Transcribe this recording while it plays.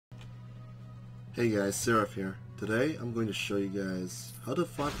Hey guys, Seraph here. Today I'm going to show you guys how to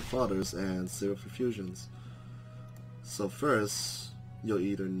farm for fathers and save for fusions. So first, you'll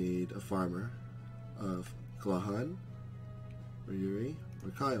either need a farmer of Glahan, or Yuri,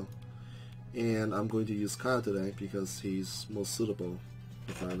 or Kyle. And I'm going to use Kyle today because he's most suitable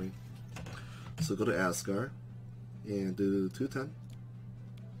for farming. So go to Asgard and do 210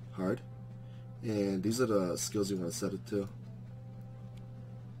 hard. And these are the skills you want to set it to.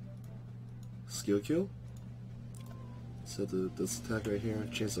 Skill Q. So this attack right here,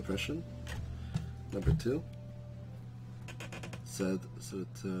 chain suppression. Number 2. Set it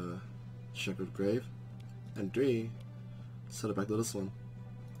to Checkered Grave. And 3, set it back to this one.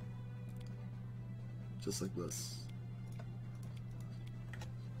 Just like this.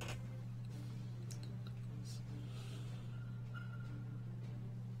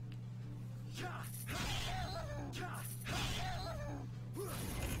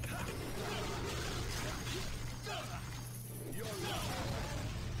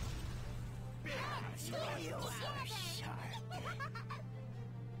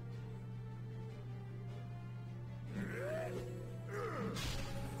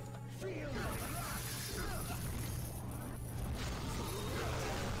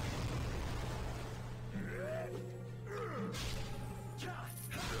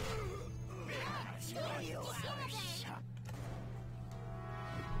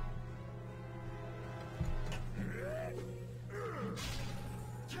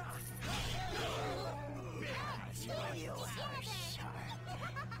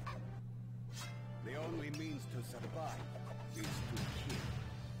 The only means to survive is to kill.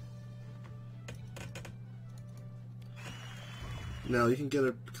 Now you can get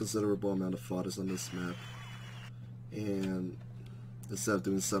a considerable amount of fodders on this map, and instead of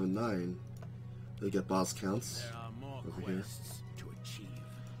doing 7-9, you'll get boss counts There are more over here. quests to achieve.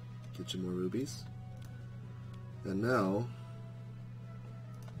 Get you more rubies. And now,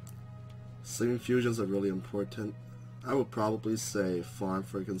 saving fusions are really important. I would probably say farm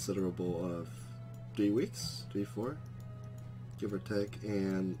for a considerable of 3 weeks, 3-4, give or take,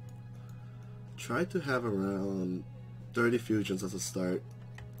 and try to have around 30 fusions as a start.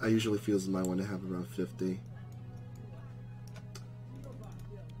 I usually feel you might want to have around 50.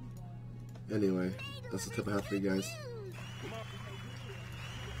 Anyway, that's the tip I have for you guys.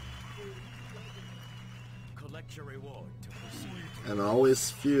 Collect your reward to proceed. And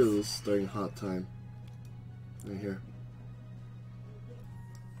always fuse during hot time. Right here.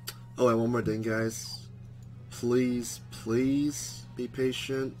 Oh, and one more thing, guys. Please be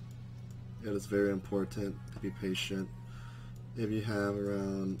patient. It is very important to be patient. If you have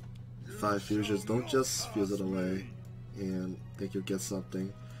around 5 fusions, don't just fuse it away and think you'll get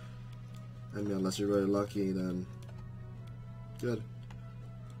something. I mean, unless you're really lucky, then good.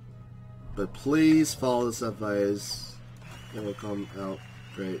 But please follow this advice. It will come out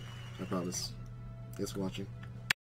great. I promise. Thanks for watching.